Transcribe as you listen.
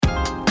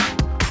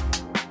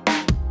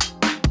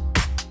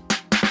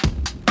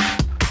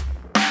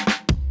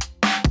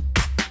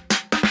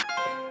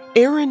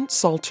Aaron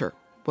Salter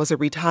was a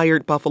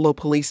retired Buffalo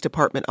Police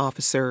Department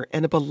officer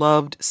and a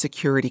beloved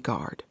security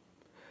guard.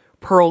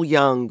 Pearl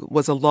Young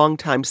was a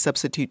longtime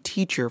substitute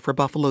teacher for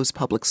Buffalo's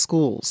public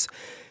schools.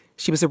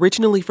 She was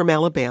originally from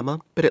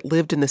Alabama, but had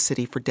lived in the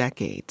city for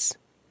decades.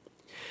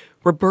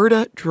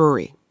 Roberta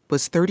Drury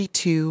was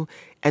 32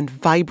 and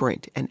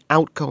vibrant and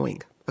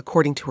outgoing,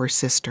 according to her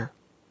sister.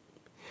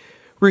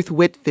 Ruth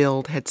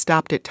Whitfield had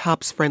stopped at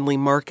Tops Friendly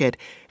Market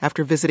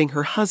after visiting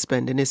her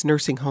husband in his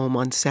nursing home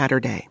on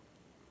Saturday.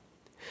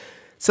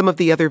 Some of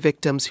the other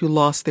victims who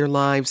lost their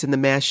lives in the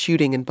mass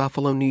shooting in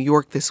Buffalo, New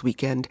York this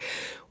weekend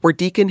were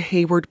Deacon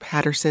Hayward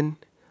Patterson,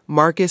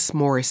 Marcus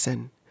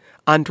Morrison,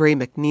 Andre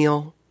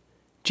McNeil,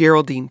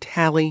 Geraldine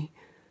Talley,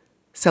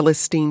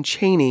 Celestine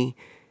Cheney,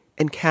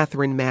 and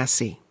Catherine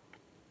Massey.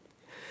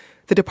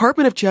 The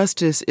Department of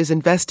Justice is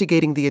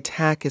investigating the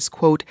attack as,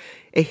 quote,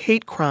 a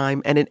hate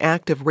crime and an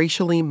act of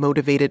racially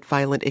motivated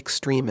violent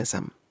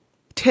extremism.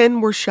 10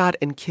 were shot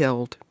and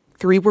killed,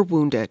 3 were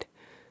wounded.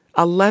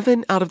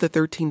 11 out of the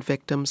 13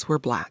 victims were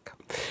Black.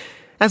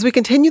 As we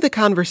continue the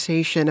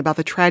conversation about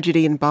the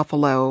tragedy in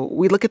Buffalo,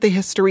 we look at the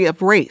history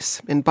of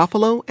race in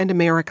Buffalo and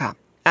America.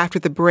 After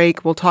the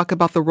break, we'll talk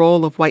about the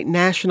role of white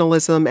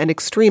nationalism and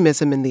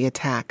extremism in the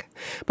attack.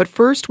 But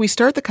first, we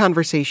start the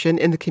conversation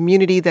in the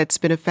community that's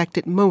been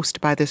affected most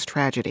by this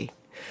tragedy.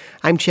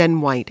 I'm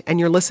Jen White, and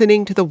you're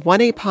listening to the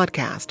 1A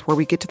podcast, where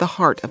we get to the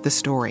heart of the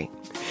story.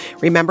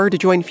 Remember to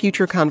join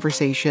future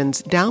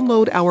conversations,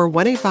 download our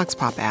 1A Vox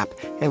Pop app,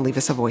 and leave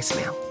us a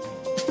voicemail.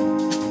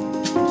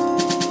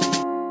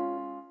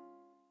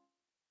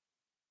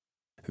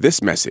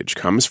 This message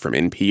comes from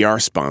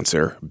NPR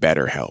sponsor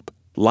BetterHelp.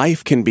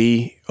 Life can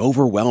be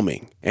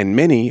overwhelming, and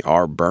many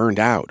are burned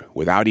out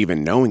without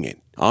even knowing it.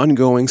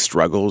 Ongoing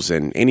struggles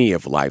in any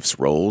of life's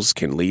roles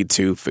can lead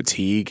to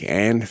fatigue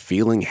and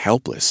feeling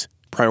helpless.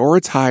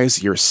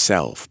 Prioritize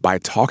yourself by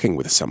talking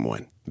with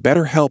someone.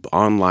 BetterHelp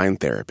Online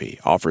Therapy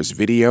offers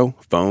video,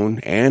 phone,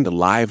 and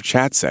live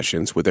chat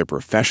sessions with a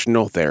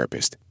professional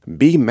therapist.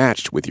 Be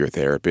matched with your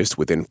therapist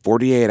within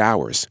 48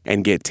 hours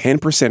and get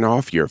 10%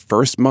 off your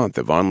first month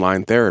of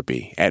online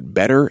therapy at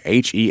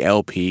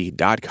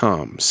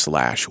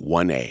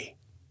betterhelp.com/1A.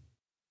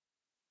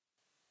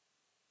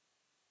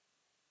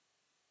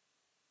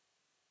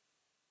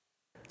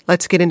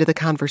 Let's get into the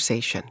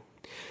conversation.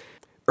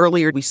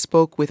 Earlier, we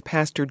spoke with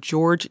Pastor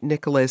George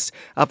Nicholas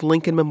of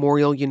Lincoln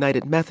Memorial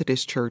United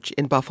Methodist Church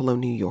in Buffalo,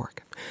 New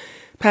York.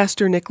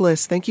 Pastor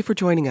Nicholas, thank you for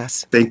joining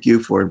us. Thank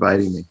you for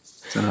inviting me.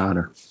 It's an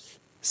honor.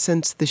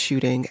 Since the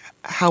shooting,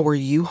 how are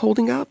you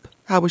holding up?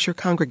 How was your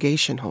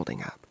congregation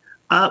holding up?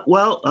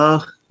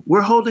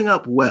 We're holding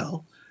up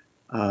well,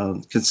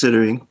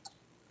 considering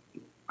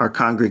our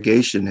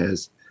congregation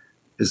is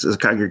a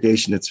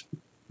congregation that's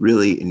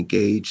really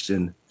engaged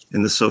in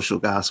the social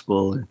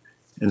gospel, and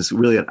it's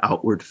really an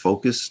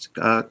outward-focused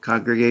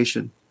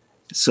congregation.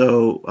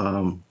 So,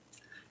 I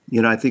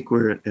think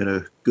we're in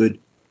a good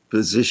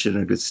position,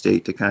 a good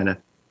state to kind of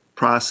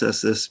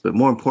process this, but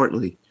more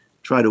importantly,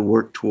 try to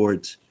work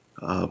towards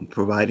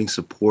providing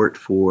support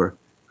for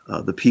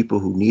the people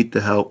who need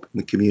the help in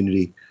the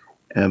community,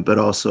 but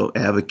also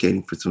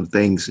advocating for some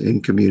things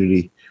in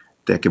community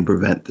that can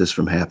prevent this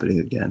from happening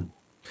again.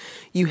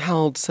 You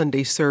held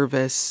Sunday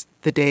service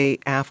the day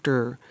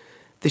after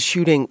the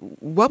shooting.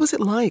 What was it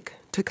like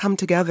to come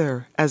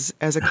together as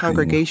a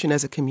congregation,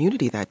 as a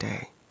community that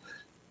day?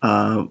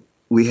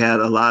 We had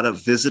a lot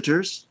of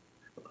visitors,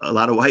 a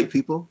lot of white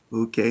people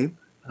who came,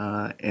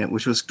 and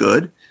which was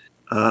good.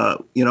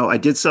 I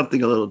did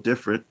something a little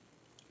different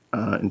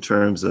in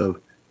terms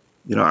of,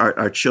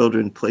 our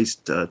children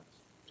placed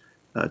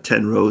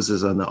 10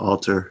 roses on the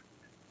altar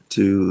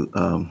to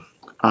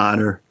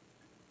honor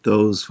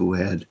those who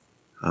had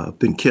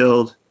been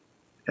killed.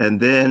 And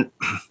then,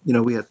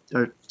 we had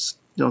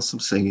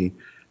some singing.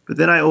 But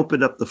then I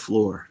opened up the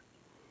floor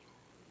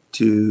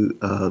to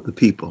the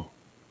people,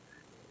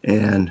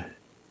 and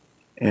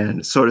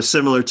sort of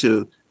similar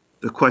to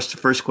the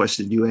first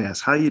question you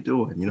asked, how are you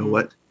doing?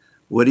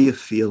 What are you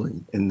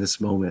feeling in this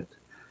moment?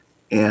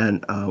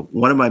 And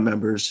one of my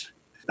members,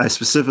 I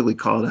specifically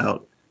called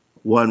out.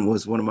 One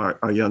was one of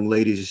our young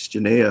ladies,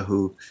 Janaea,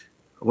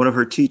 one of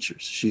her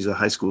teachers. She's a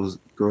high school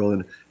girl,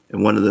 and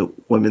one of the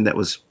women that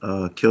was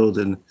killed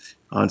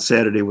on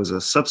Saturday was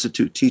a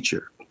substitute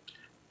teacher.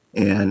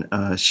 And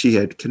she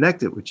had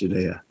connected with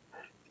Janaea.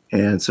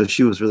 And so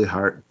she was really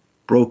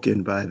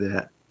heartbroken by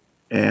that.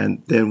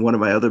 And then one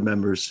of my other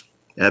members,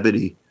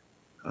 Ebony,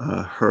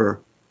 her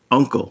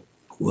uncle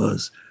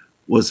was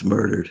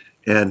murdered.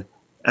 And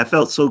I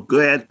felt felt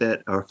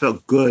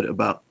good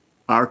about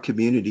our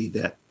community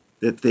that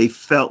they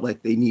felt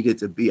like they needed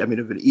to be. I mean,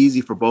 it would have been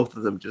easy for both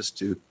of them just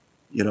to,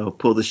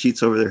 pull the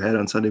sheets over their head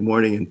on Sunday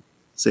morning and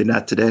say,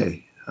 not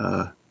today.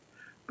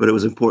 But it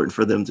was important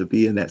for them to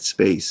be in that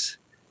space.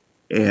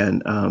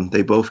 And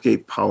they both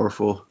gave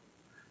powerful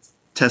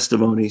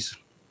testimonies.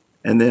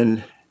 And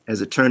then,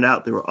 as it turned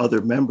out, there were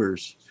other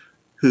members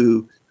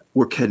who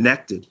were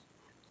connected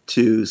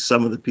to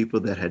some of the people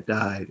that had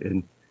died,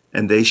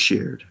 and they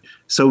shared.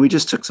 So we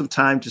just took some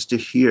time just to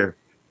hear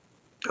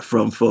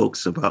from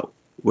folks about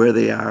where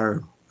they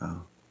are,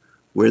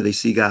 where they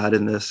see God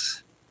in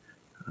this,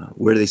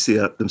 where they see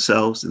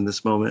themselves in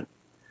this moment.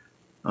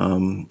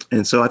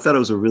 And so I thought it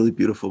was a really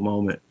beautiful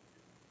moment.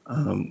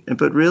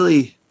 But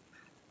really,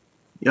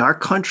 our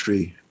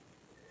country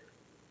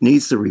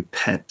needs to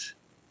repent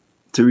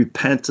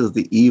of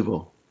the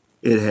evil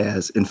it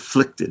has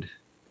inflicted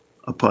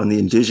upon the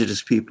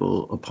indigenous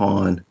people,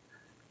 upon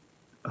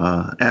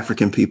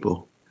African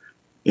people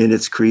in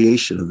its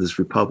creation of this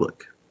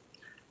republic.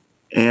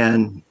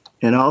 And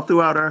all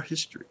throughout our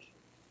history,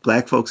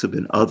 Black folks have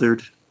been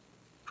othered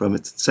from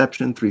its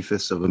inception,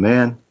 3/5 of a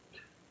man.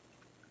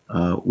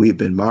 We've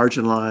been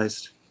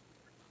marginalized.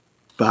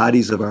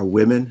 Bodies of our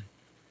women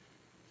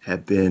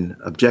have been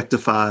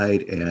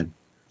objectified,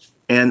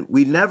 and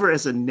we never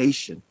as a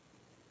nation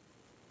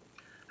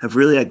have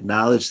really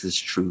acknowledged this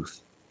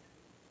truth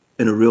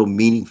in a real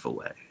meaningful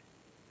way.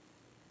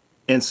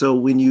 And so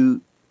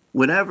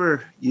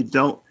whenever you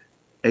don't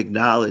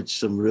acknowledge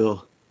some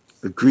real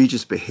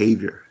egregious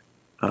behavior,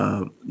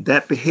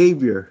 that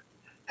behavior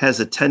has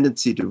a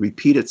tendency to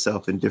repeat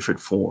itself in different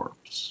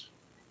forms.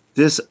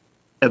 This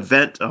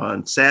event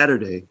on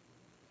Saturday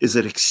is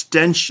an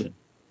extension,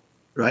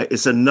 right?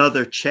 It's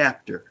another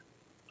chapter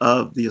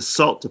of the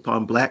assault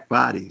upon Black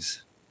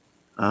bodies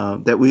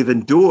that we've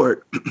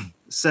endured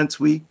since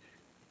we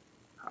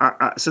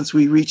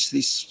reached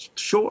these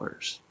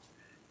shores.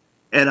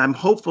 And I'm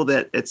hopeful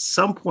that at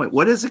some point,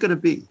 what is it going to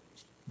be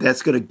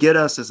that's going to get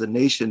us as a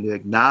nation to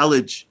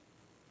acknowledge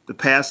the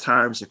past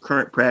harms, the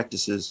current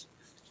practices,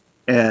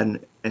 and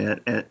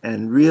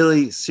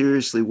really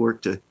seriously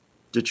work to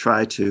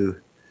try to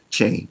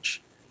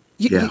change.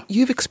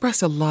 You've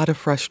expressed a lot of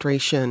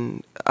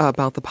frustration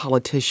about the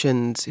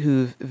politicians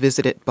who've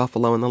visited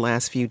Buffalo in the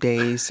last few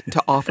days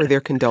to offer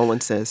their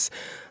condolences.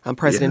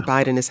 President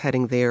Biden is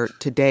heading there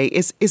today.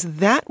 Is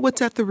that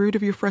what's at the root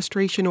of your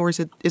frustration, or is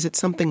it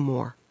something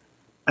more?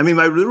 I mean,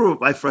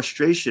 my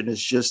frustration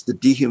is just the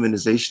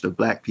dehumanization of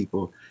Black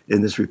people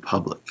in this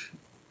republic.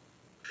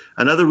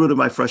 Another root of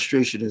my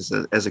frustration is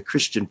as a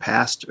Christian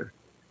pastor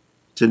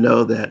to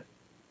know that,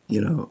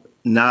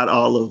 not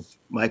all of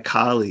my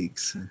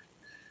colleagues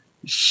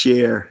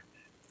share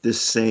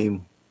this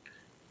same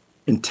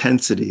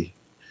intensity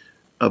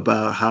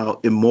about how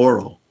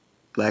immoral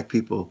Black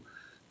people's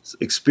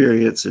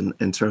experience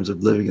in terms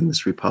of living in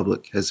this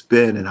republic has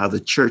been, and how the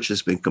church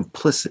has been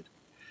complicit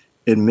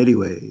in many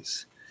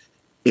ways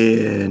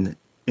in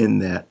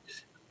that.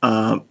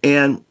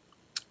 And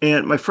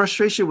my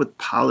frustration with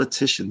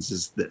politicians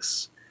is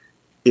this,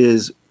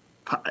 and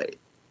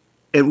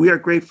we are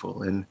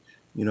grateful, and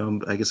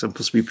I guess I'm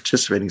supposed to be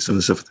participating in some of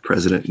the stuff with the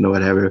president,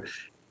 whatever.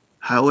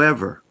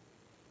 However,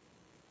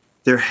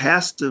 there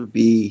has to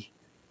be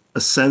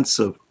a sense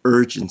of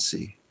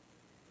urgency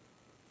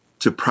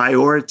to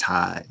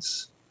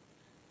prioritize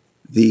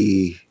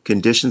the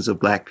conditions of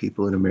Black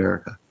people in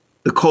America.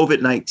 The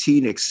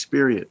COVID-19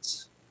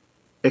 experience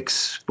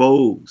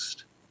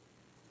exposed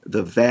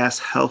the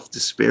vast health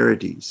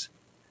disparities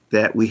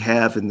that we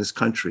have in this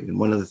country. And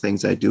one of the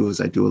things I do is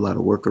I do a lot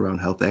of work around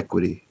health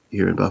equity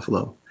here in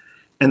Buffalo.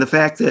 And the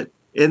fact that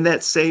in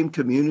that same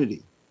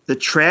community, the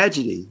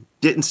tragedy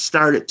didn't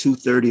start at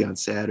 2:30 on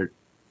Saturday.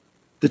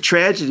 The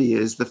tragedy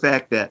is the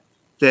fact that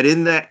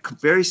in that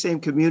very same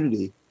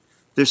community,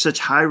 there's such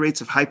high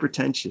rates of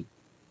hypertension,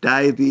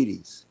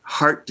 diabetes,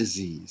 heart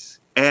disease,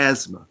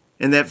 asthma.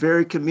 In that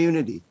very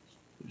community,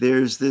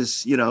 there's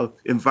this,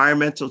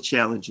 environmental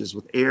challenges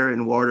with air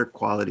and water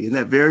quality. In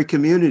that very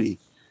community,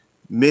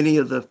 many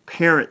of the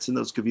parents in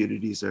those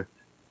communities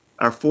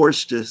are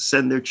forced to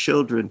send their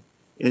children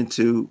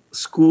into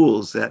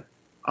schools that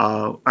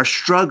are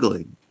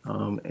struggling.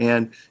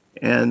 And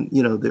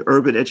the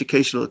urban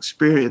educational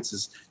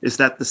experience is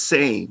not the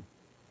same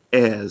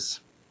as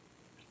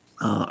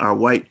our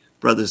white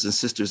brothers and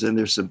sisters in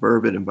their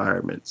suburban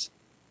environments.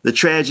 The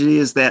tragedy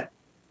is that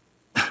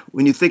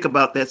when you think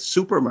about that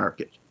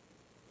supermarket,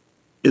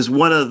 is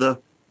one of the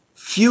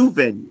few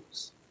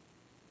venues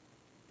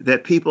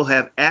that people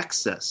have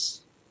access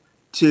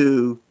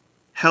to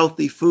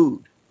healthy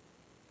food,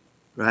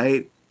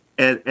 right?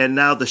 And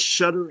now the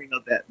shuttering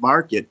of that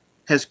market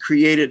has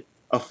created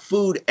a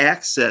food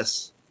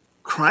access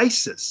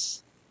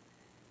crisis.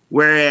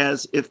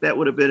 Whereas if that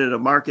would have been in a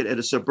market at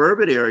a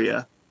suburban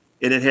area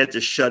and it had to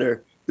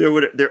shutter, there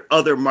are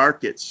other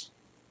markets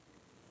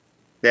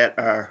that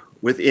are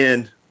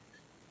within,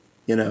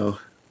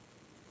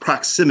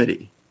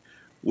 proximity,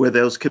 where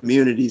those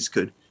communities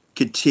could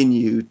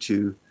continue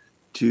to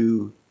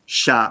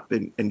shop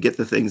and get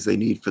the things they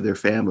need for their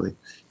family.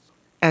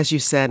 As you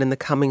said, in the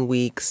coming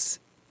weeks,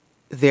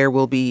 there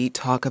will be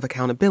talk of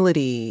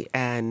accountability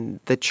and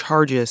the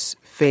charges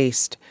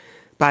faced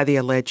by the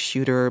alleged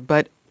shooter.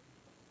 But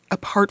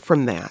apart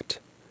from that,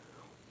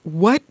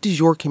 what does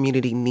your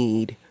community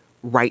need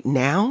right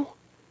now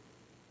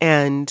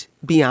and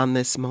beyond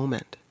this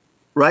moment?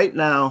 Right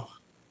now,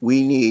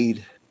 we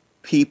need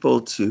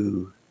people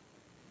to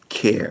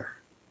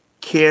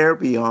care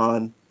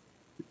beyond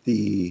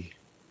the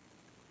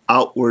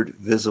outward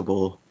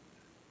visible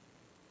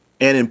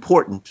and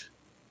important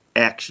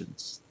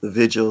actions, the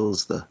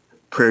vigils, the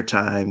prayer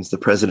times, the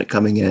president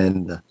coming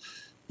in,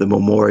 the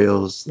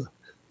memorials,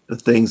 the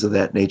things of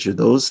that nature.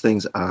 Those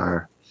things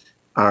are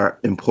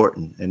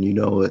important. And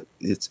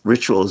it's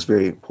ritual is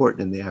very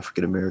important in the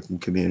African American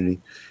community,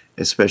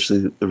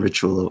 especially the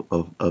ritual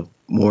of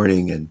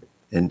mourning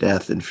and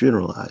death and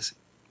funeralizing.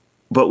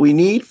 But we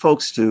need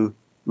folks to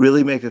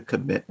really make a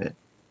commitment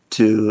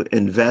to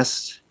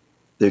invest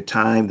their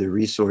time, their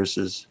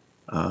resources,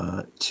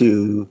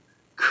 to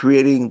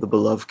creating the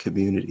beloved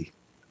community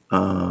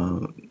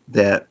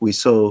that we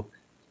so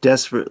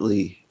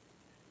desperately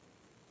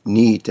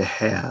need to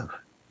have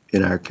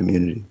in our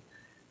community.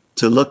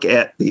 To look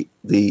at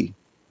the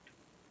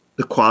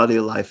quality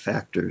of life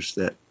factors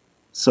that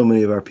so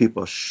many of our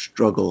people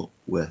struggle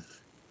with,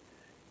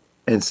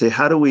 and say,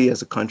 how do we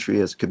as a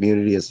country, as a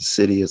community, as a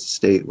city, as a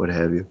state, what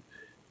have you,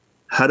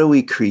 how do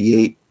we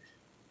create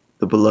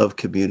the beloved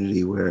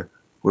community where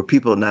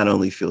people not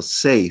only feel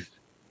safe,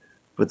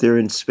 but they're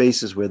in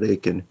spaces where they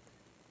can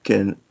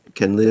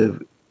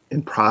live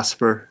and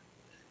prosper,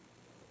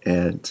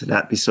 and to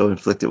not be so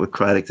inflicted with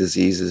chronic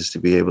diseases, to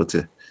be able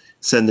to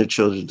send their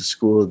children to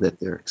school, that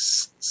they're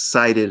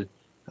excited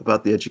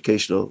about the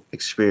educational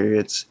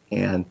experience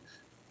and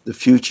the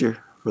future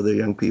for their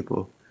young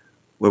people,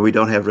 where we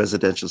don't have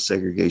residential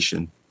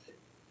segregation,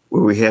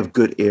 where we have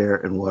good air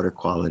and water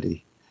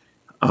quality,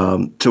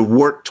 to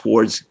work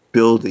towards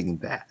building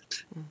that,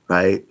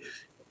 right?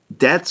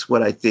 That's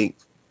what I think,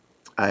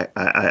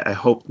 I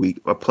hope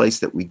a place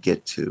that we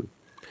get to.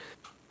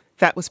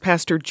 That was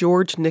Pastor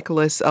George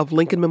Nicholas of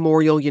Lincoln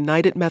Memorial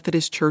United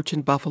Methodist Church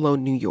in Buffalo,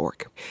 New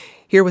York.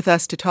 Here with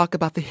us to talk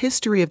about the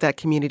history of that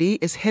community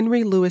is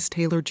Henry Louis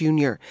Taylor,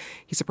 Jr.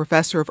 He's a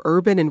professor of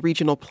urban and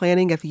regional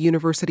planning at the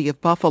University of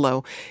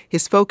Buffalo.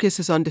 His focus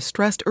is on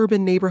distressed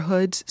urban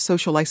neighborhoods,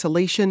 social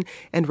isolation,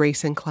 and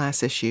race and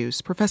class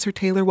issues. Professor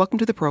Taylor, welcome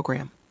to the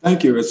program.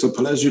 Thank you. It's a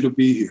pleasure to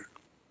be here.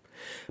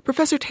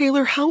 Professor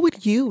Taylor, how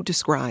would you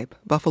describe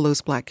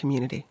Buffalo's Black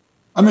community?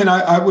 I mean,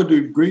 I would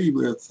agree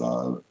with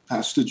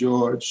Pastor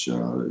George.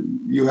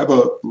 You have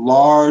a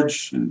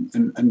large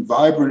and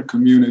vibrant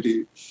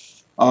community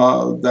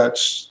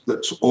that's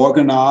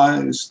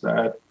organized,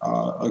 that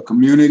a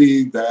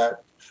community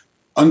that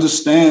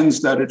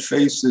understands that it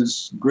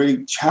faces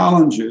great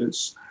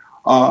challenges,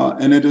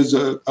 and it is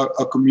a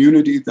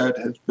community that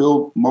has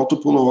built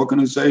multiple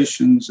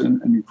organizations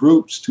and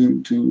groups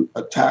to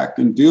attack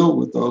and deal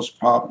with those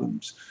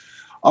problems.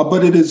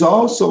 But it is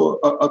also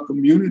a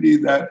community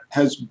that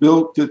has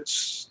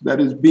that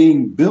is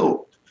being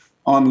built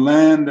on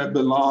land that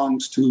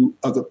belongs to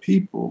other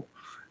people.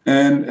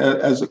 And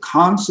as a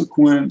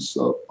consequence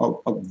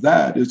of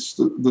that, it's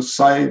the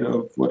site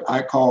of what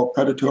I call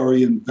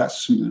predatory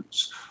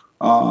investments,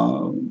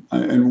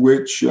 in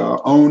which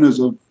owners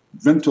of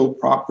rental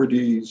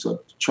properties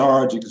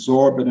charge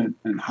exorbitant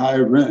and high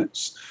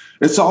rents.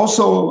 It's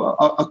also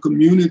a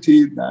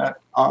community that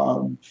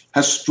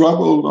has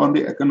struggled on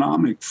the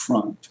economic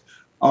front,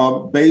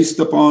 based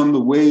upon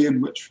the way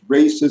in which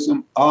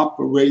racism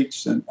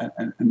operates and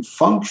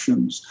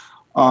functions.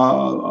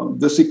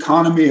 This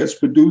economy has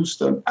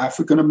produced an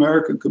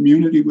African-American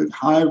community with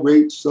high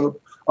rates of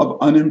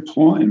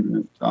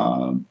unemployment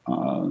and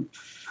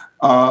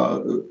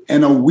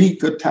a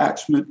weak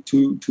attachment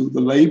to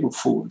the labor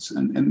force.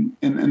 And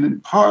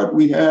in part,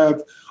 we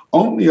have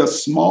only a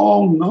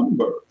small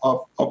number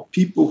of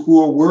people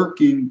who are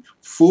working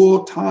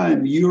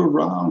full-time,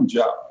 year-round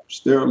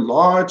jobs. There are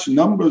large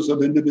numbers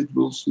of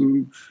individuals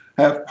who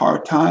have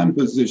part-time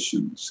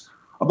positions.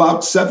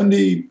 About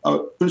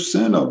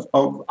 70%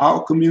 of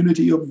our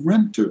community of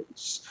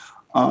renters,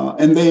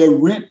 and they are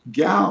rent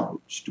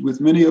gouged,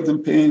 with many of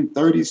them paying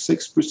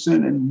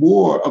 36% and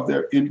more of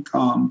their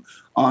income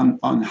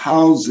on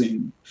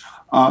housing.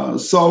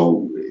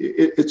 So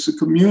it's a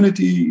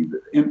community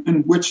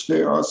in which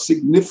there are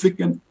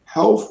significant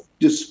health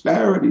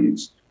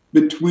disparities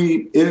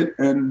between it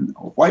and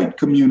white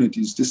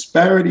communities,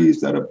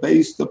 disparities that are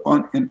based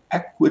upon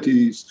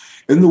inequities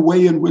in the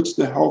way in which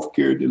the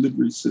healthcare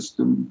delivery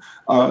system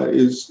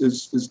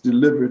is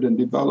delivered and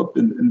developed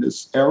in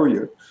this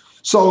area.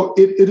 So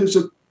it is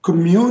a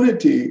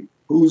community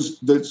whose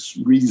this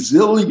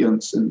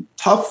resilience and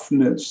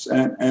toughness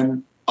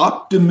and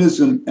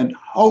optimism and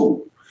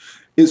hope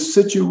is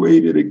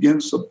situated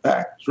against a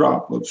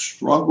backdrop of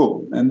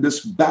struggle. And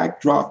this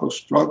backdrop of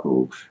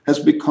struggle has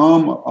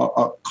become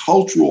a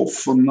cultural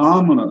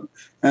phenomenon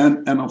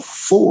and a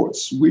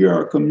force. We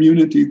are a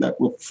community that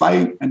will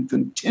fight and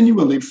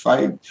continually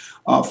fight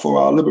for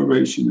our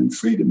liberation and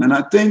freedom. And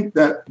I think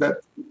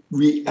that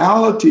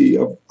reality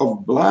of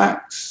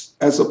Blacks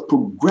as a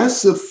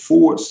progressive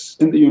force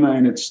in the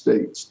United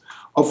States,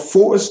 a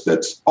force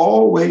that's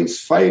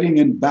always fighting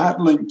and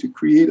battling to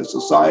create a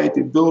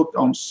society built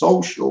on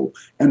social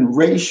and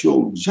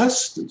racial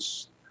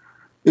justice,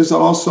 is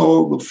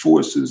also the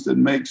forces that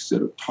makes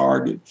it a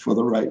target for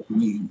the right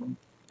wing.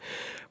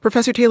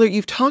 Professor Taylor,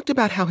 you've talked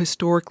about how,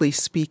 historically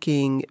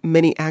speaking,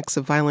 many acts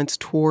of violence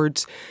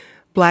towards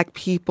Black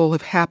people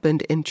have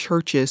happened in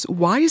churches.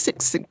 Why is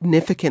it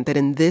significant that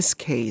in this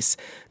case,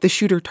 the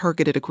shooter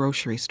targeted a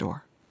grocery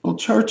store? Well,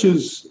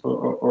 churches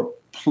are a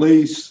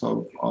place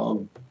of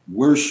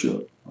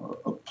worship,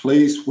 a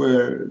place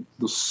where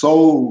the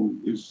soul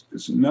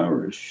is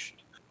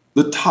nourished.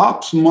 The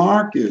Tops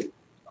Market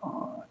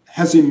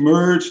has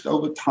emerged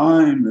over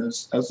time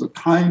as a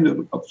kind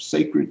of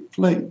sacred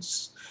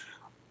place.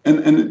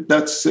 And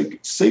that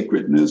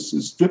sacredness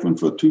is driven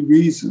for two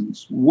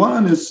reasons.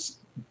 One is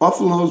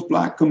Buffalo's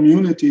Black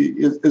community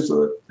is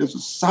a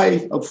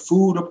site of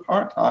food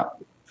apartheid.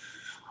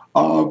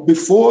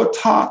 Before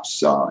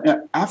Tops,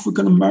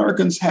 African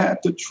Americans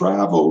had to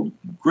travel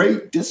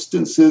great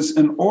distances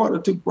in order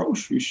to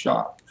grocery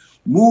shop,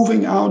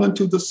 moving out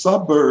into the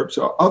suburbs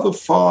or other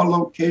far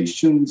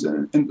locations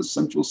in the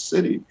central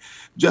city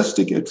just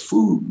to get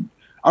food.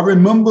 I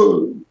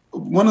remember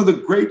one of the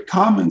great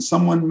comments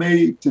someone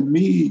made to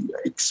me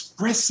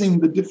expressing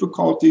the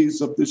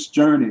difficulties of this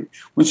journey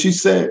when she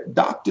said,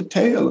 "Dr.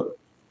 Taylor,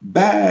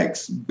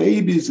 bags,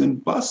 babies,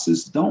 and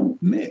buses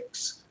don't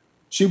mix."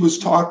 She was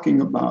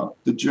talking about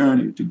the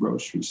journey to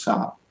grocery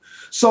shop.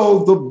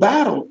 So the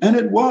battle, and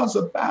it was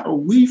a battle,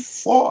 we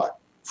fought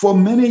for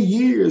many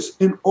years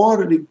in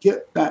order to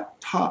get that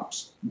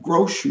Tops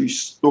grocery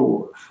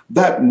store,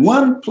 that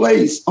one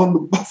place on the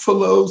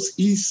Buffalo's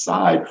east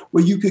side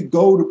where you could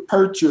go to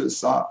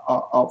purchase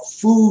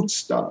food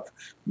stuff.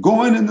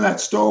 Going into that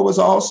store was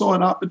also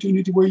an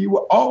opportunity where you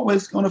were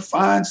always going to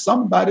find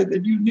somebody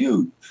that you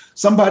knew,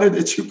 somebody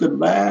that you could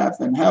laugh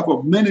and have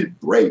a minute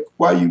break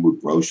while you were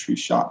grocery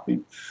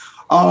shopping.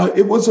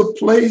 It was a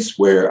place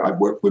where I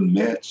worked with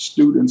med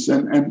students,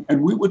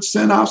 and we would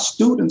send our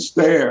students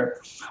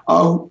there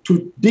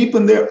to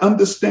deepen their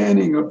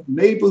understanding of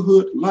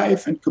neighborhood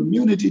life and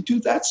community to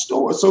that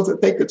store so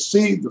that they could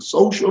see the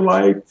social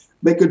life,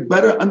 they could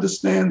better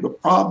understand the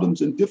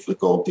problems and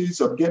difficulties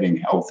of getting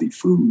healthy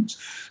foods.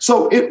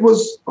 So it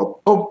was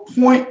a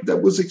point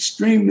that was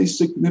extremely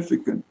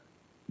significant.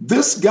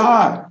 This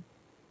guy,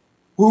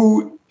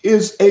 who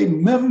is a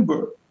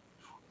member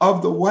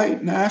of the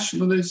white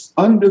nationalist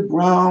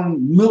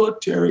underground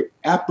military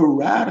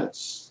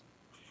apparatus,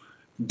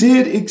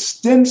 did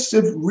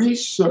extensive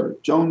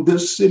research on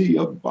this city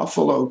of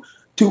Buffalo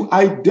to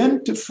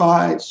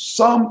identify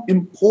some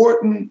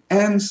important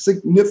and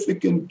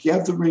significant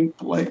gathering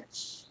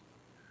place.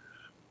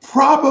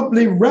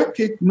 Probably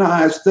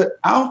recognized that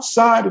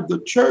outside of the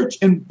church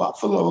in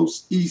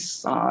Buffalo's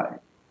east side,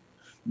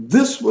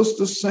 this was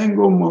the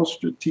single most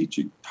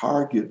strategic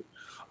target.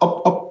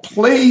 A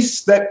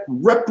place that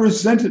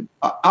represented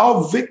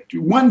our victory,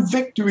 one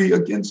victory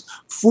against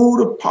food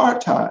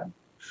apartheid,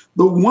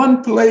 the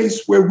one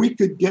place where we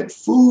could get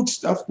food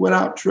stuff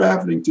without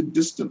traveling to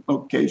distant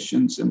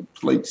locations and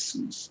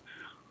places,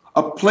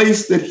 a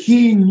place that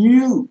he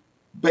knew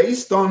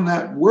based on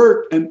that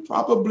work and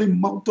probably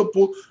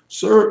multiple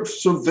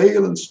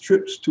surveillance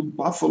trips to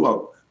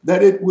Buffalo,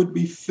 that it would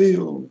be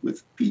filled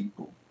with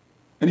people.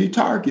 And he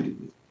targeted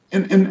it.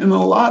 And in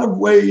a lot of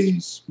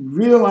ways,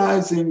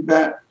 realizing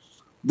that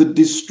the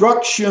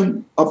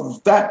destruction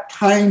of that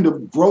kind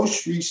of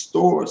grocery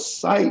store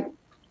site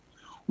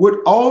would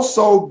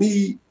also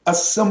be a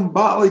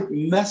symbolic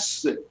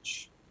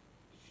message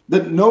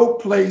that no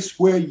place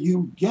where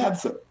you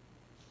gather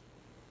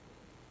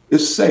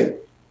is safe.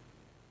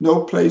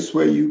 No place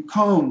where you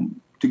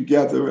come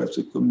together as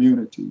a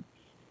community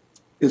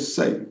is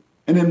safe.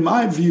 And in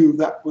my view,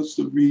 that was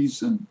the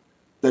reason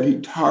that he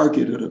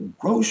targeted a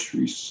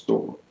grocery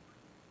store,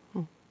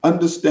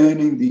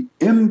 understanding the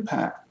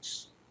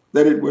impacts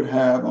that it would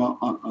have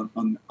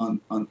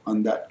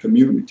on that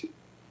community.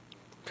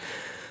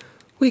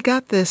 We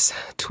got this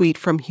tweet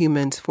from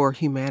Humans for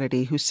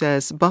Humanity who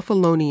says,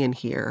 "Buffalonian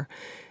here.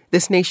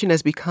 This nation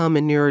has become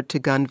inured to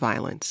gun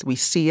violence. We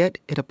see it.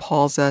 It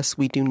appalls us.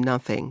 We do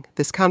nothing.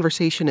 This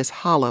conversation is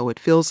hollow. It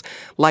feels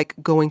like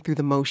going through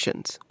the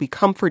motions. We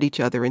comfort each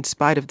other in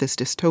spite of this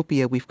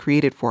dystopia we've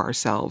created for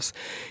ourselves,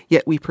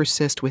 yet we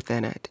persist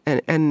within it."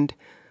 And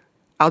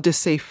I'll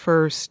just say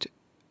first,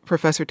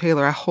 Professor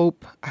Taylor, I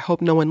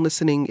hope no one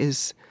listening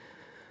is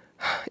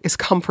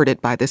comforted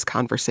by this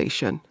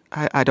conversation.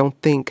 I don't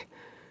think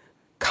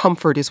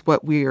comfort is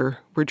what we're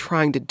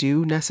trying to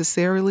do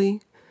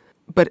necessarily.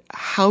 But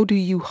how do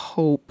you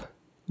hope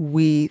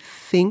we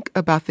think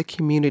about the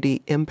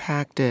community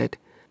impacted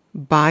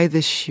by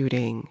this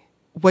shooting?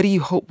 What do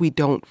you hope we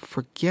don't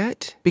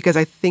forget? Because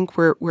I think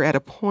we're at a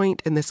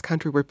point in this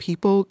country where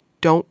people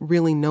don't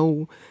really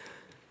know.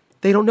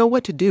 They don't know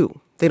what to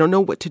do. They don't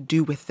know what to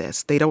do with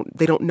this. They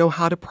don't know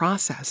how to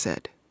process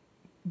it.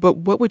 But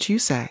what would you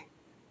say?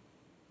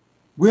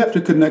 We have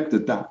to connect the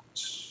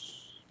dots.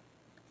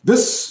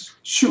 This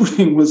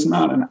shooting was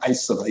not an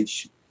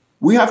isolation.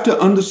 We have to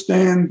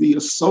understand the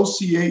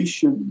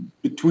association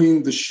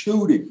between the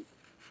shooting,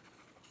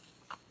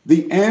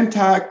 the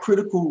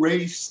anti-critical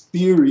race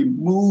theory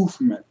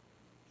movement,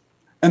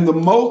 and the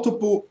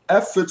multiple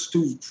efforts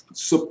to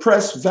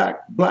suppress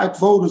Black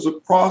voters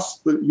across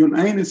the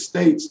United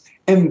States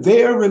and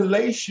their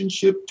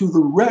relationship to the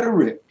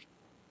rhetoric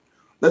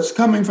that's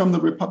coming from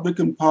the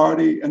Republican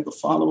Party and the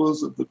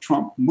followers of the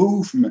Trump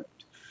movement.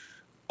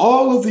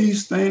 All of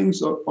these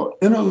things are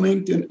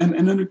interlinked and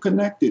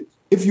interconnected.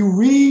 If you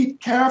read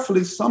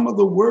carefully some of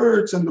the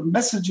words and the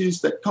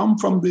messages that come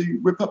from the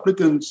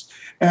Republicans,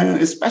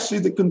 and especially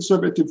the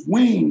conservative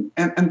wing,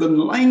 and the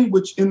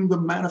language in the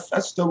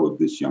manifesto of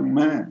this young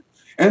man,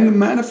 and the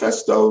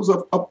manifestos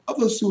of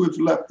others who have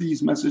left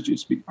these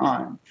messages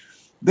behind,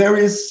 there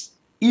is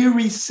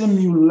eerie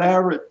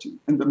similarity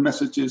in the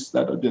messages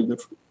that are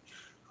delivered.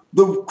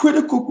 The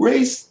critical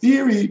race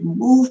theory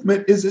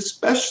movement is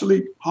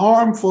especially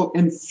harmful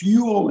in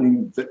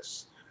fueling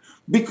this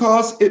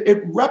because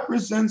it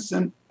represents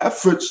an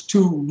effort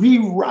to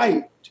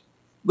rewrite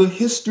the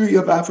history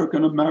of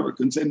African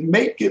Americans and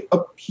make it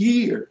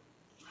appear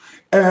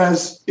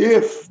as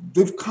if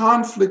the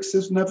conflicts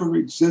has never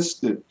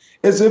existed,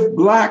 as if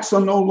Blacks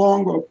are no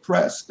longer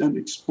oppressed and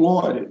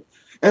exploited,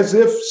 as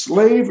if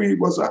slavery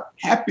was a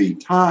happy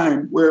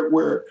time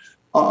where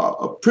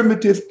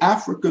primitive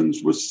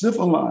Africans were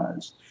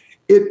civilized.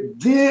 It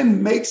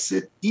then makes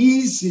it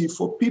easy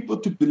for people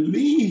to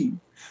believe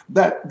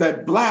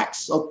that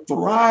Blacks are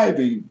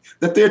thriving,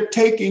 that they're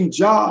taking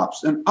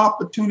jobs and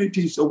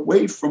opportunities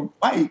away from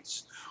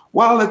whites,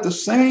 while at the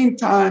same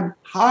time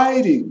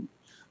hiding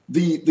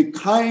the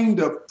kind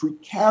of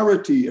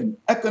precarity and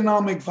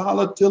economic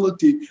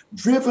volatility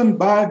driven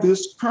by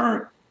this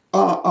current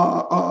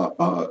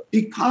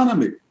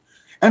economy.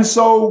 And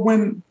so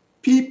when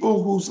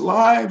people whose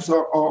lives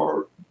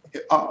are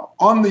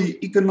on the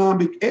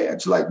economic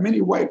edge, like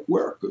many white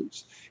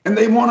workers, and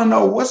they want to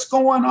know what's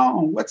going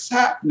on, what's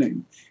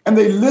happening, and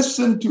they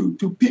listen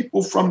to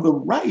people from the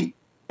right,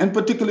 and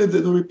particularly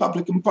the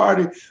Republican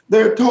Party,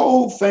 they're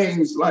told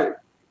things like,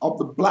 "Oh,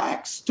 the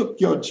Blacks took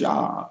your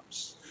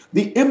jobs.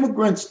 The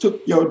immigrants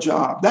took your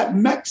job. That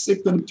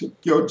Mexican took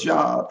your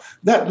job.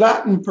 That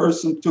Latin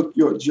person took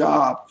your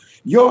job.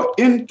 Your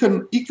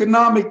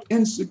economic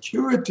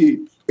insecurity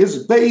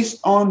is based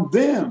on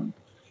them.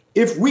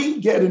 If we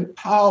get in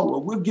power,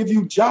 we'll give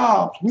you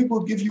jobs. We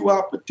will give you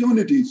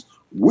opportunities.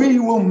 We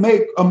will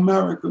make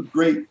America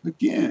great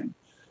again."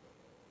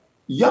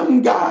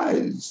 Young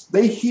guys,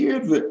 they hear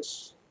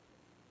this.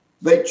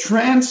 They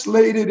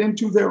translate it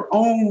into their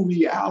own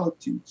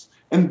realities.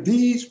 And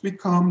these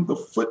become the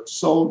foot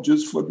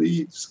soldiers for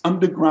these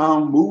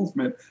underground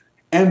movement.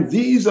 And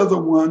these are the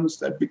ones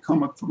that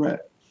become a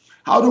threat.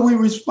 How do we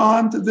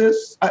respond to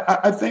this?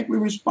 I think we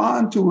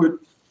respond to it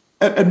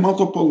at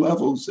multiple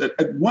levels.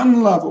 At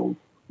one level,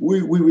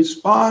 we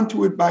respond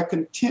to it by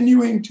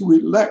continuing to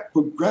elect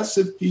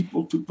progressive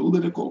people to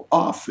political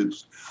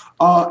office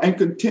and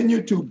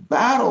continue to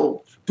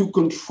battle to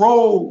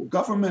control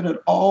government at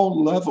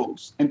all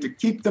levels and to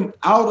keep them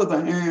out of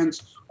the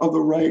hands of the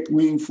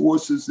right-wing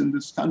forces in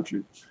this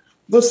country.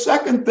 The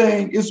second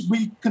thing is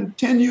we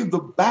continue the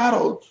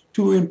battle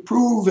to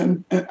improve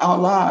in our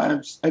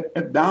lives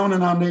down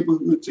in our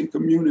neighborhoods and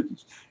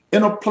communities.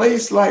 In a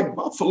place like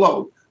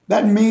Buffalo,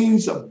 that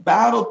means a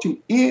battle to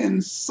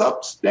end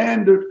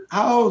substandard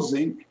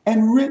housing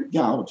and rent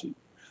gouging.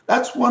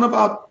 That's one of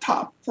our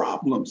top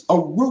problems, a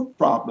root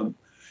problem.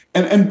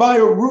 And by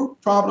a root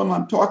problem,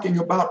 I'm talking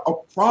about a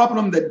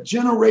problem that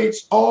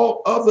generates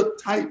all other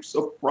types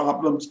of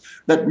problems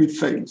that we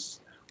face.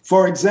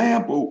 For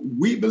example,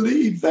 we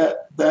believe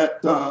that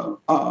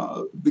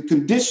the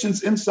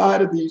conditions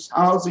inside of these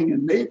housing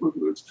and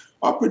neighborhoods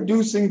are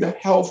producing the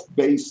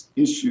health-based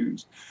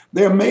issues.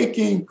 They're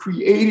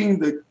creating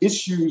the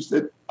issues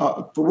that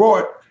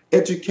thwart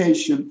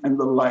education and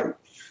the like.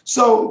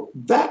 So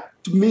that,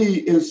 to me,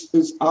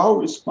 is our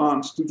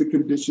response to the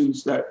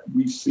conditions that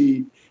we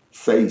see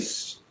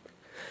face.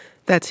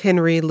 That's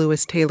Henry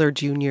Louis Taylor,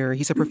 Jr.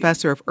 He's a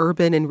professor of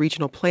urban and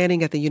regional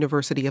planning at the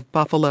University of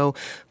Buffalo,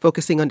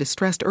 focusing on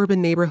distressed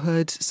urban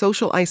neighborhoods,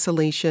 social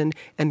isolation,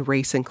 and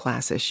race and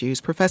class issues.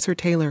 Professor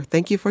Taylor,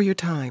 thank you for your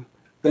time.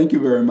 Thank you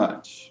very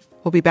much.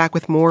 We'll be back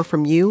with more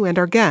from you and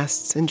our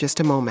guests in just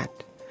a moment.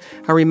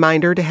 A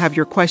reminder to have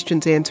your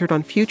questions answered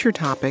on future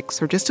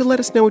topics or just to let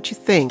us know what you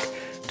think,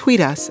 tweet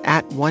us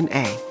at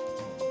 1A.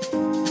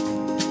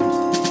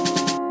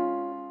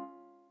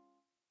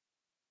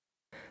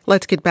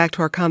 Let's get back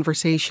to our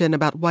conversation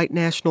about white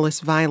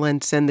nationalist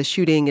violence and the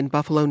shooting in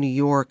Buffalo, New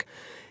York.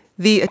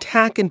 The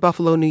attack in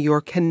Buffalo, New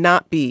York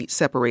cannot be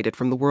separated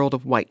from the world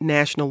of white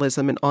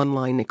nationalism and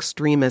online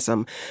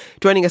extremism.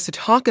 Joining us to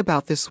talk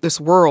about this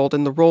world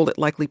and the role it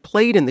likely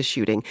played in the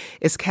shooting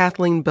is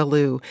Kathleen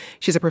Belew.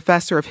 She's a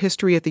professor of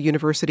history at the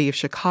University of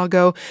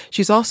Chicago.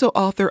 She's also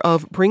author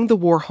of Bring the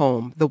War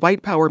Home, The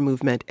White Power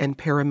Movement and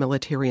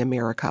Paramilitary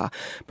America.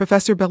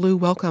 Professor Belew,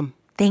 welcome.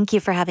 Thank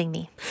you for having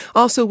me.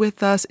 Also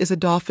with us is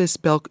Adolphus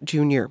Belk,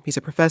 Jr. He's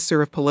a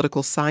professor of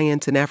political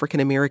science and African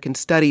American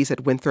studies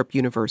at Winthrop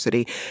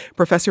University.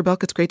 Professor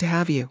Belk, it's great to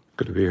have you.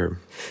 Good to be here.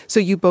 So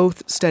you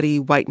both study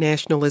white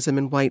nationalism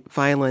and white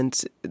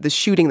violence. The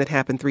shooting that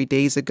happened 3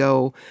 days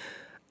ago,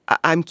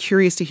 I'm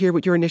curious to hear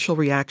what your initial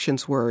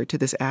reactions were to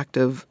this act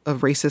of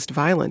racist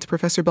violence.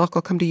 Professor Belk,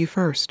 I'll come to you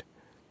first.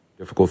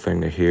 Difficult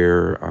thing to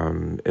hear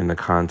in the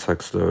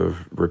context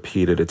of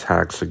repeated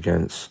attacks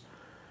against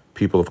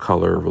people of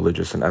color,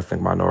 religious and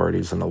ethnic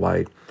minorities, and the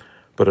like.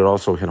 But it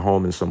also hit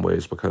home in some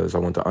ways because I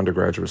went to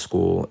undergraduate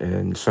school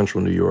in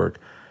central New York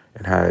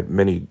and had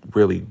many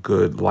really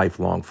good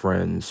lifelong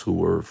friends who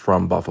were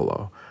from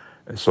Buffalo.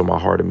 And so my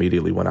heart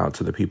immediately went out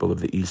to the people of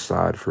the East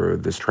Side for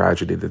this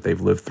tragedy that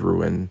they've lived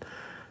through and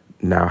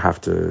now have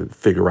to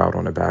figure out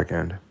on the back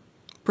end.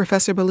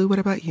 Professor Ballou, what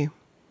about you?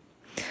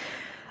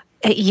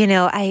 You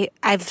know,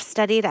 I've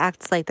studied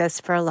acts like this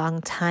for a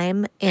long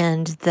time,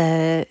 and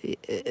the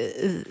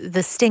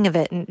sting of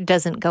it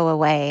doesn't go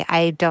away.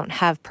 I don't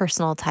have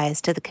personal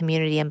ties to the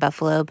community in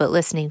Buffalo, but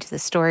listening to the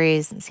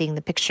stories and seeing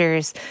the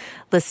pictures,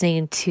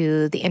 listening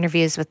to the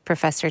interviews with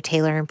Professor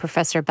Taylor and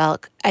Professor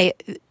Belk,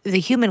 the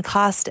human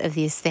cost of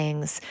these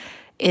things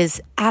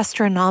is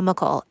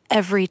astronomical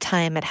every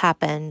time it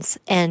happens.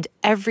 And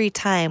every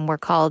time we're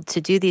called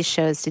to do these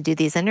shows, to do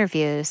these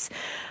interviews,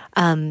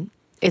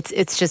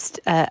 it's just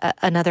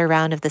another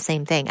round of the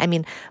same thing. I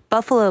mean,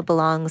 Buffalo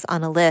belongs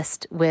on a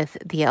list with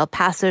the El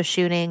Paso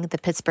shooting, the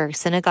Pittsburgh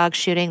synagogue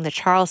shooting, the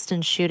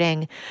Charleston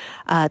shooting,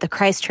 the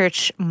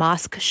Christchurch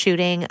mosque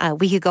shooting.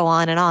 We could go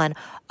on and on.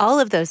 All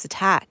of those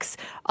attacks,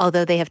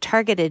 although they have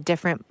targeted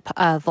different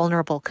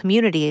vulnerable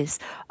communities,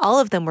 all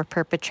of them were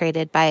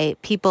perpetrated by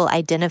people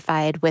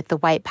identified with the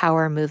white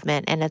power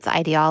movement and its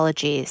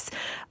ideologies.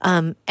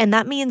 And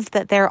that means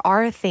that there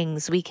are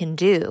things we can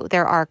do.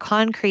 There are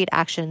concrete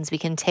actions we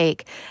can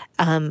take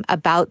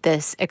about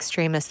this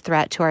extremist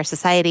threat to our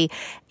society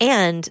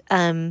and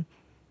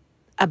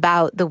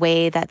about the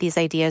way that these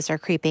ideas are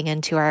creeping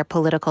into our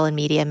political and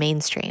media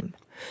mainstream.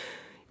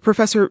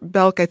 Professor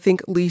Belk, I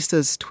think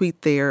Lisa's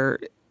tweet there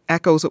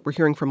echoes what we're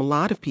hearing from a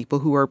lot of people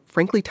who are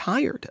frankly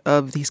tired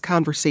of these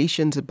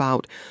conversations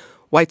about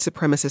white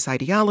supremacist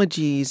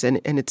ideologies and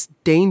its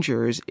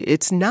dangers.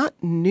 It's not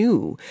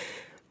new.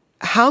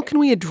 How can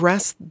we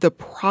address the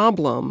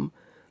problem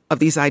of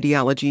these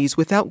ideologies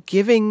without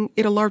giving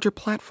it a larger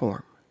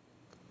platform?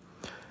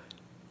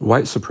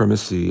 White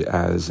supremacy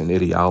as an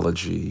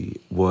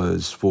ideology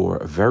was for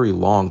a very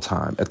long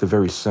time at the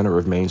very center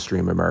of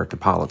mainstream American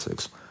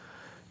politics.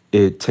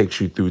 It takes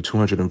you through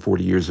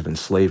 240 years of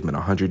enslavement,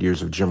 100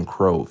 years of Jim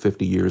Crow,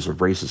 50 years of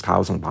racist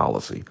housing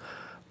policy,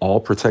 all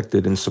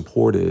protected and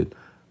supported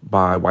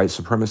by white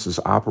supremacists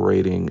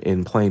operating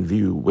in plain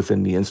view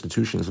within the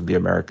institutions of the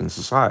American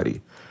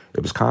society. It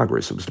was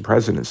Congress, it was the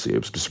presidency, it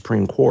was the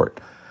Supreme Court.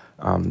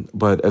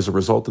 But as a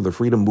result of the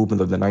freedom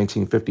movement of the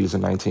 1950s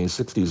and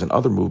 1960s and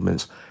other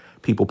movements,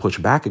 people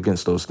pushed back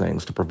against those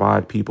things to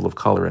provide people of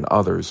color and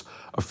others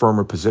a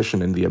firmer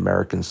position in the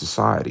American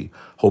society,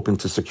 hoping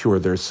to secure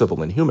their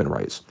civil and human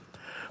rights.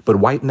 But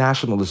white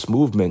nationalist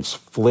movements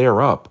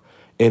flare up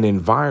in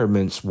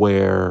environments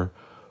where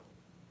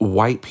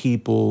white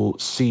people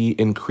see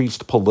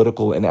increased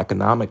political and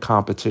economic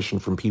competition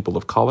from people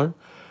of color,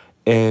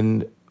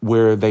 and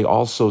where they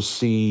also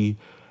see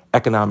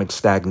economic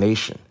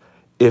stagnation.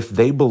 If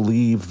they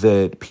believe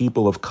that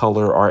people of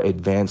color are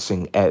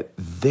advancing at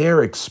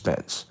their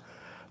expense,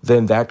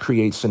 then that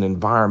creates an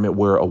environment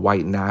where a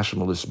white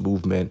nationalist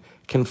movement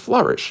can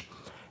flourish.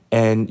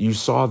 And you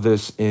saw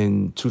this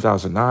in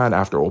 2009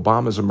 after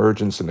Obama's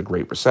emergence in the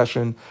Great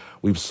Recession.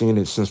 We've seen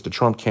it since the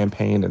Trump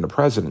campaign and the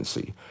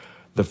presidency.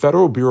 The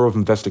Federal Bureau of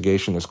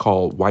Investigation has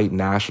called white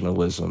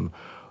nationalism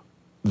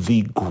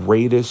the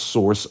greatest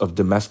source of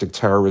domestic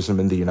terrorism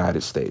in the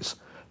United States.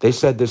 They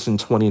said this in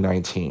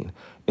 2019.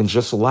 And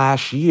just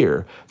last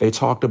year, they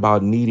talked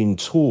about needing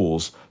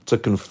tools to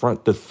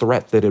confront the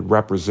threat that it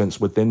represents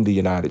within the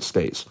United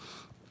States.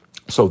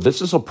 So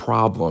this is a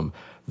problem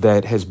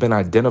that has been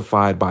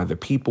identified by the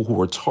people who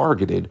were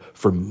targeted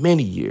for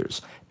many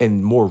years,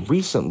 and more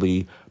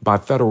recently by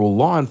federal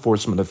law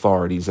enforcement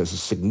authorities as a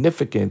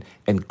significant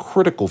and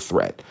critical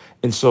threat.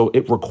 And so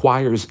it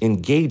requires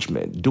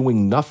engagement.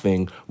 Doing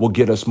nothing will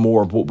get us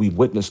more of what we've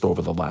witnessed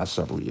over the last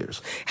several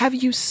years. Have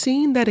you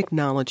seen that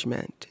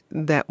acknowledgement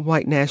that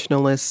white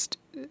nationalist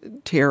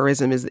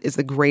terrorism is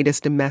the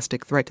greatest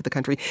domestic threat to the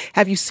country?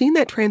 Have you seen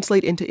that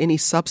translate into any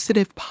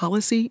substantive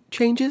policy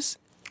changes?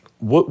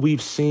 What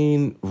we've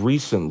seen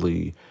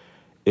recently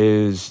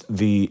is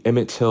the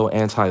Emmett Till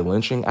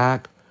Anti-Lynching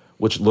Act,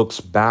 which looks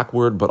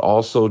backward but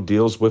also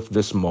deals with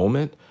this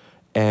moment.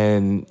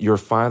 And you're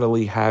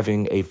finally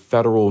having a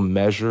federal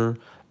measure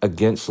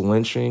against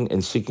lynching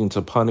and seeking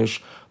to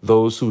punish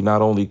those who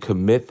not only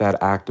commit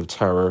that act of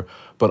terror,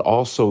 but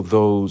also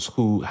those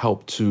who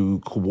help to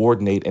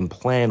coordinate and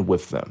plan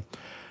with them.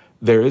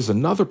 There is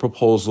another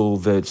proposal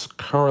that's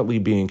currently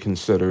being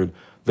considered,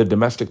 the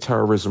Domestic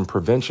Terrorism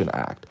Prevention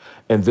Act.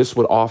 And this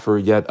would offer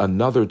yet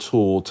another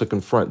tool to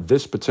confront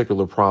this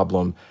particular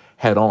problem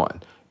head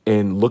on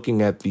in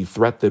looking at the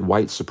threat that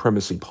white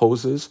supremacy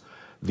poses,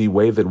 the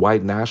way that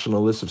white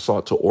nationalists have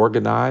sought to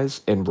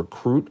organize and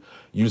recruit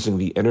using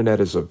the internet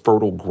as a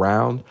fertile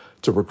ground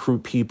to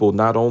recruit people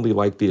not only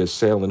like the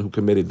assailant who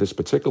committed this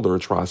particular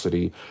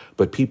atrocity,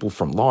 but people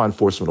from law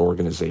enforcement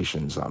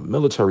organizations,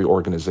 military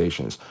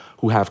organizations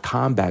who have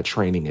combat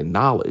training and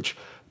knowledge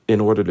in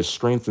order to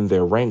strengthen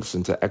their ranks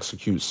and to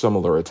execute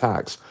similar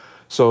attacks.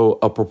 So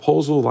a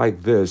proposal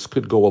like this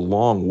could go a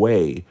long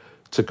way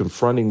to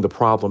confronting the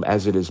problem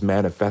as it is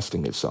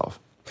manifesting itself.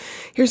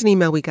 Here's an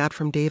email we got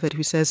from David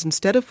who says,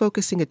 instead of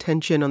focusing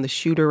attention on the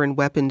shooter and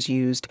weapons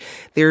used,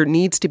 there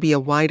needs to be a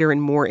wider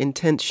and more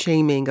intense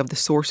shaming of the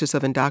sources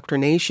of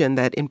indoctrination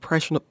that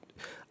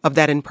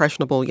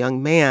impressionable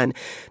young man,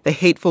 the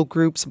hateful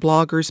groups,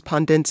 bloggers,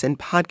 pundits, and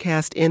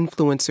podcast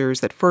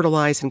influencers that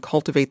fertilize and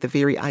cultivate the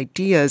very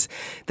ideas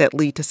that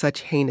lead to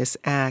such heinous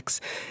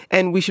acts.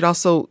 And we should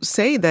also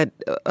say that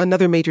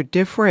another major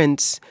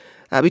difference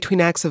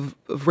between acts of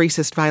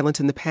racist violence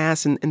in the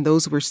past and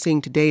those we're seeing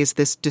today is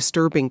this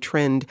disturbing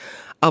trend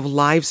of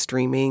live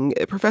streaming.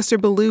 Professor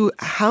Ballou,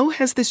 how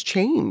has this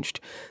changed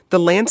the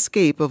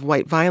landscape of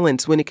white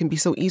violence when it can be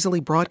so easily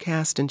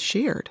broadcast and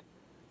shared?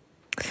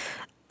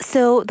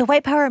 So the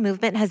white power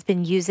movement has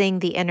been using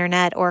the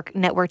internet or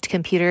networked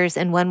computers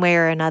in one way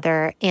or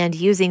another and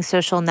using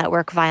social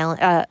network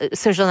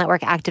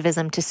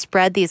activism to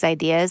spread these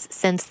ideas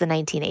since the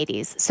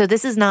 1980s. So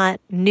this is not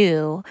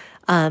new.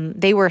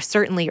 They were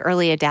certainly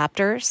early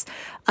adapters.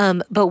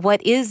 But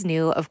what is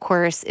new, of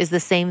course, is the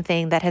same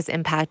thing that has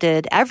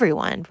impacted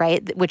everyone,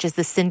 right? Which is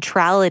the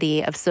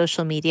centrality of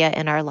social media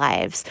in our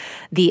lives,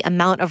 the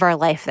amount of our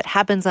life that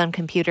happens on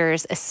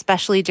computers,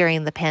 especially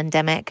during the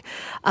pandemic.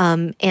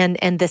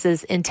 And this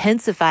is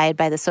intensified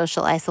by the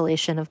social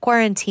isolation of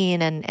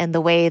quarantine and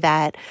the way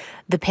that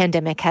the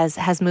pandemic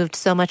has moved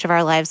so much of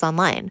our lives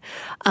online.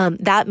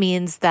 That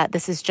means that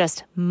this is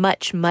just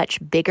much, much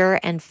bigger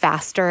and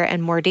faster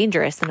and more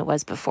dangerous than it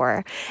was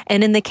before.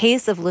 And in the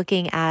case of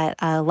looking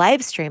at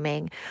live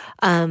streaming,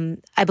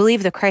 I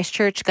believe the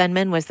Christchurch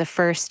gunman was the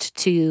first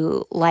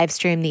to live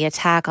stream the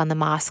attack on the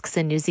mosques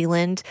in New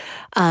Zealand.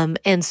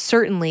 And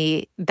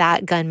certainly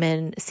that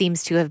gunman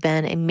seems to have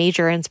been a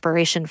major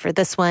inspiration for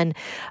this one,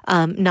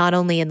 not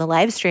only in the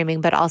live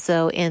streaming, but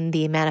also in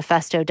the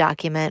manifesto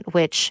document,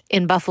 which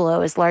in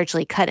Buffalo is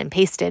largely cut and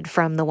pasted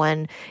from the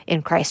one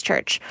in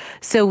Christchurch.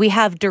 So we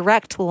have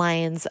direct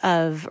lines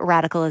of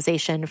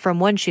radicalization from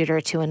one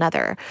shooter to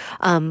another.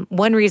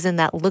 One reason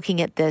that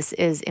looking at this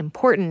is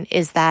important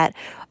is that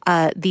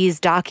these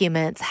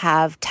documents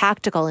have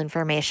tactical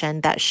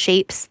information that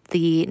shapes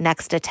the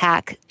next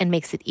attack and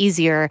makes it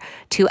easier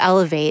to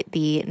elevate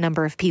the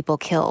number of people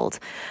killed.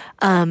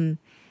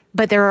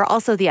 But there are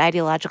also the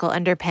ideological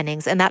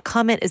underpinnings, and that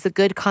comment is a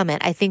good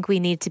comment. I think we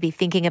need to be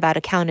thinking about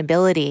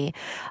accountability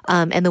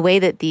and the way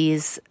that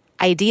these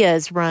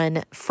ideas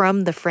run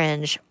from the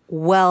fringe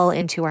well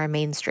into our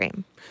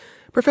mainstream.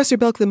 Professor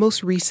Belk, the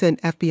most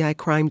recent FBI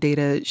crime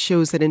data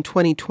shows that in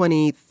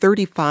 2020,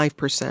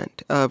 35%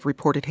 of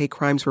reported hate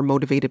crimes were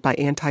motivated by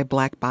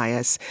anti-Black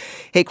bias.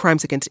 Hate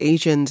crimes against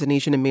Asians and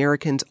Asian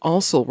Americans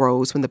also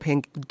rose when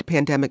the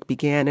pandemic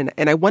began.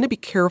 And I want to be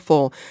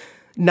careful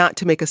not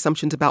to make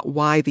assumptions about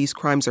why these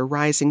crimes are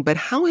rising, but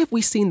how have we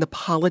seen the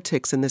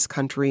politics in this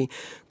country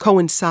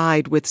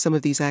coincide with some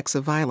of these acts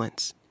of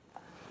violence?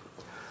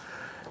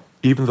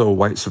 Even though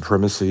white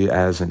supremacy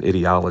as an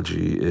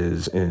ideology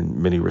is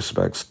in many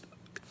respects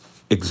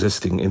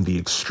existing in the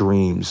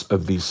extremes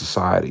of the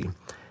society,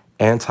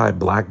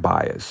 anti-Black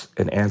bias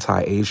and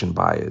anti-Asian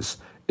bias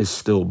is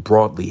still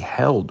broadly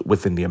held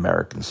within the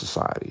American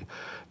society.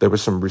 There were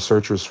some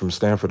researchers from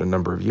Stanford a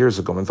number of years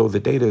ago, and though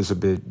the data is a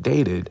bit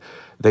dated,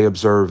 they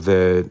observed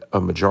that a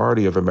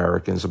majority of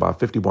Americans, about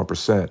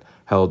 51%,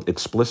 held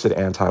explicit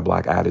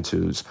anti-Black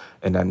attitudes,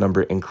 and that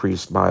number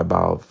increased by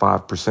about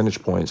 5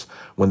 percentage points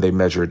when they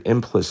measured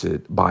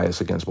implicit bias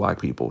against Black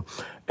people.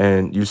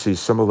 And you see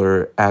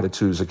similar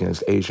attitudes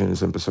against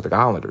Asians and Pacific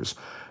Islanders.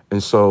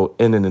 And so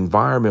in an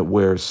environment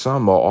where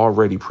some are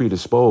already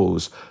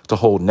predisposed to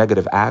hold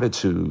negative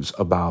attitudes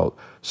about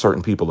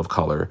certain people of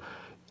color,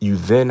 you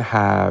then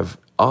have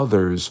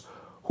others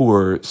who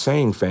are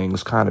saying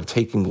things, kind of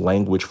taking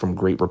language from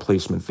Great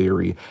Replacement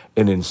theory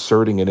and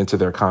inserting it into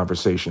their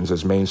conversations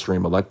as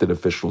mainstream elected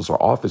officials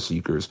or office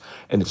seekers.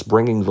 And it's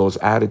bringing those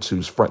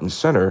attitudes front and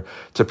center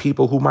to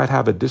people who might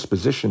have a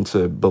disposition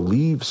to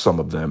believe some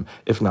of them,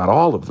 if not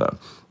all of them.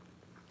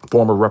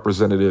 Former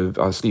Representative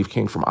Steve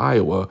King from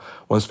Iowa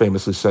once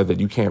famously said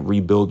that you can't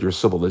rebuild your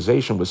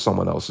civilization with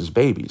someone else's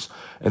babies.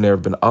 And there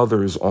have been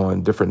others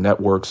on different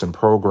networks and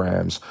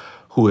programs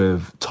who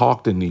have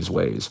talked in these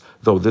ways,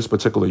 though this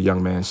particular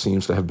young man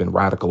seems to have been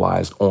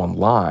radicalized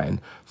online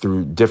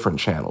through different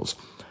channels.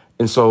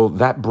 And so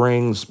that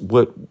brings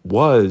what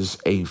was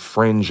a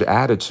fringe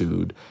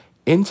attitude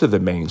into the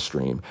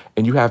mainstream.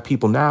 And you have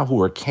people now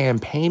who are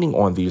campaigning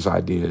on these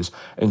ideas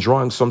and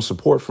drawing some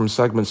support from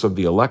segments of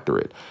the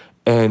electorate.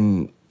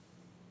 And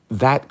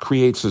that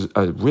creates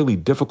a really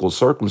difficult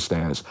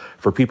circumstance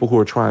for people who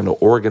are trying to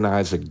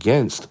organize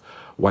against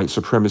white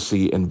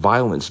supremacy and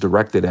violence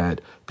directed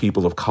at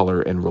people of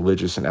color and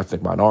religious and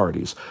ethnic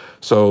minorities.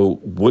 So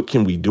what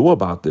can we do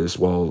about this?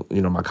 Well,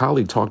 my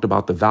colleague talked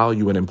about the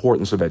value and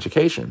importance of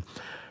education.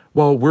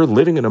 Well, we're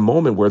living in a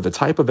moment where the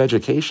type of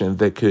education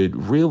that could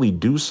really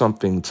do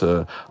something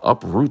to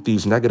uproot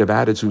these negative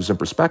attitudes and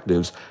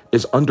perspectives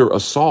is under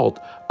assault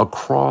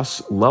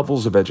across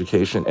levels of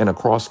education and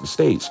across the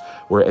states,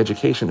 where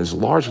education is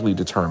largely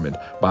determined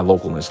by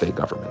local and state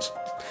governments.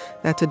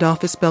 That's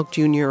Adolphus Belk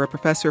Jr., a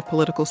professor of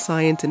political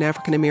science and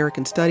African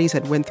American studies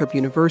at Winthrop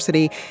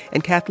University,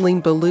 and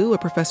Kathleen Belew, a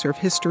professor of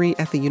history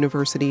at the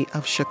University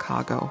of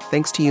Chicago.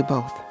 Thanks to you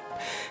both.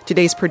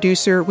 Today's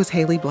producer was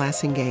Haley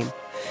Blassingame.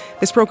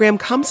 This program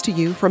comes to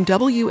you from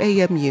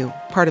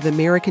WAMU, part of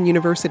American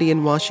University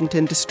in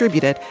Washington,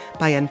 distributed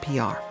by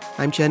NPR.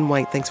 I'm Jen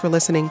White. Thanks for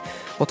listening.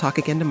 We'll talk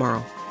again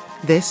tomorrow.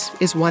 This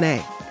is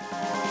 1A.